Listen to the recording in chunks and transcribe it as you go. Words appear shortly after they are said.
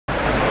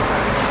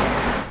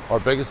Our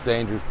biggest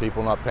danger is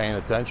people not paying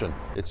attention.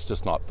 It's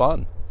just not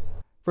fun.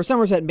 For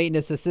Somerset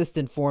Maintenance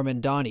Assistant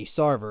Foreman Donnie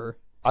Sarver,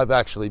 I've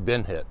actually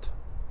been hit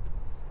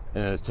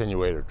in an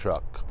attenuator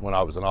truck when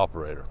I was an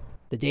operator.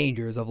 The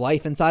dangers of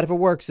life inside of a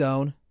work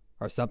zone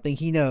are something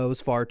he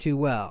knows far too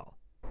well.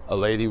 A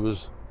lady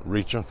was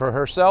reaching for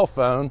her cell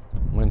phone.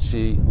 When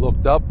she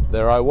looked up,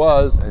 there I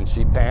was, and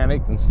she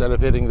panicked. Instead of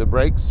hitting the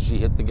brakes, she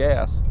hit the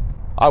gas.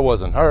 I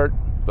wasn't hurt,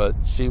 but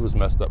she was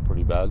messed up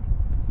pretty bad.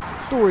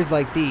 Stories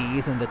like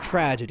these and the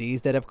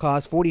tragedies that have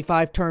caused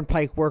 45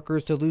 Turnpike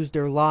workers to lose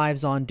their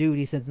lives on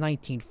duty since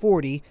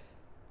 1940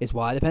 is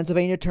why the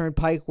Pennsylvania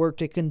Turnpike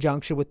worked in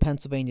conjunction with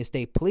Pennsylvania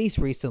State Police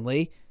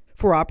recently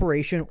for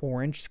Operation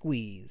Orange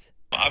Squeeze.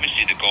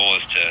 Obviously the goal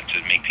is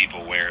to make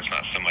people aware. It's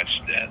not so much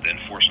the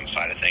enforcement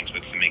side of things,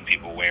 but to make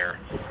people aware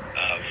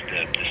of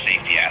the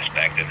safety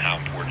aspect and how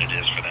important it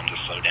is for them to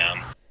slow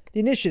down. The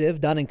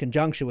initiative, done in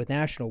conjunction with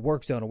National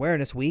Work Zone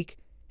Awareness Week,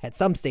 had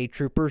some state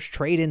troopers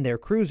trade in their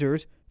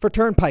cruisers for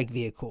Turnpike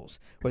vehicles,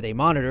 where they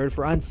monitored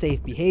for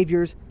unsafe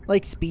behaviors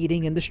like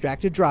speeding and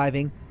distracted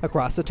driving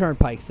across the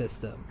Turnpike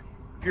system.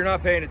 If you're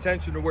not paying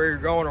attention to where you're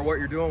going or what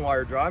you're doing while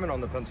you're driving on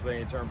the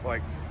Pennsylvania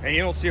Turnpike, and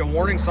you don't see a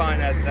warning sign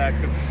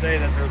that could say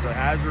that there's a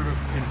hazard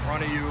in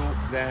front of you,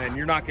 then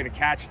you're not going to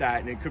catch that,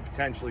 and it could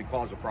potentially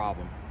cause a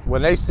problem.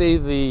 When they see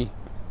the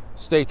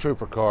state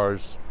trooper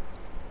cars,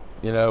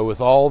 you know,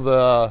 with all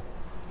the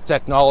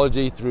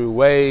technology through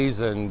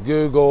Waze and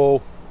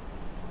Google,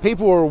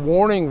 people are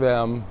warning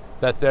them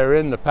that they're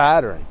in the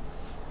pattern.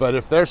 But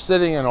if they're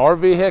sitting in our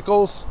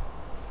vehicles,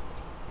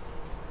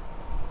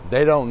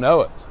 they don't know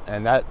it,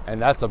 and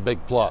that's a big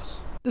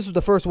plus. This was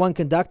the first one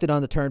conducted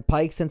on the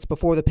Turnpike since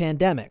before the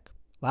pandemic.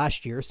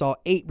 Last year saw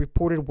 8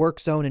 reported work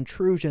zone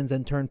intrusions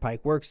in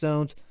Turnpike work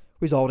zones,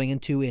 resulting in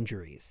 2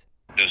 injuries.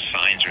 Those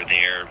signs are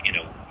there, you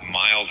know,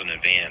 miles in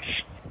advance,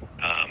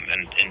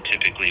 and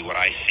typically what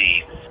I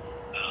see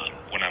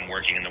when I'm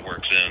working in the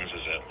work zones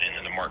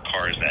in the marked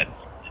cars, that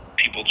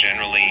people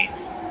generally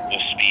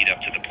will speed up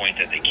to the point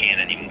that they can't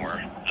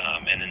anymore,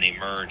 and then they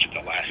merge at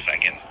the last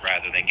second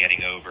rather than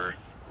getting over,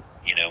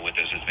 you know, with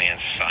those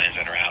advanced signs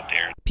that are out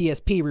there.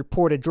 PSP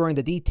reported during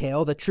the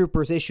detail that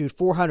troopers issued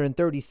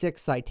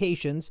 436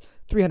 citations,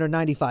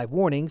 395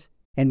 warnings,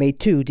 and made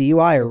 2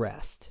 DUI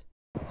arrests.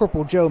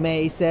 Corporal Joe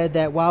May said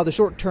that while the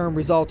short-term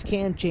results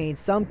can change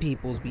some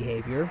people's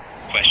behavior,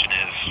 the question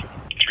is,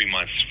 3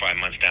 months, 5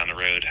 months down the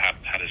road,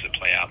 how does it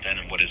play out then,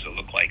 and what does it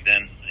look like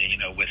then? You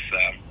know, with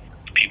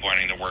people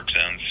running the work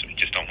zones, we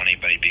just don't want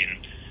anybody being,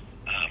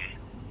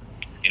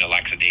 you know,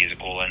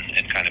 lackadaisical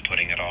and kind of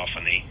putting it off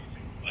on the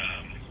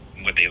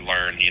what they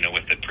learned, you know,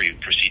 with the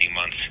preceding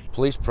months.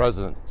 Police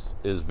presence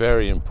is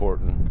very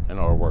important in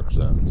our work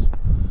zones.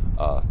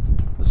 The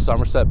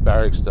Somerset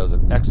Barracks does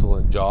an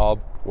excellent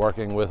job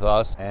working with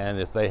us, and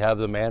if they have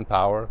the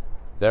manpower,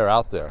 they're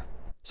out there.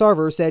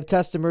 Sarver said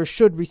customers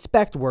should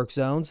respect work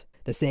zones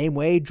the same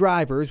way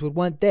drivers would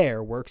want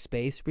their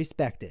workspace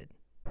respected.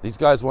 These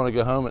guys want to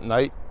go home at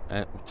night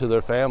and to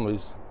their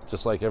families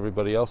just like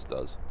everybody else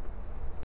does.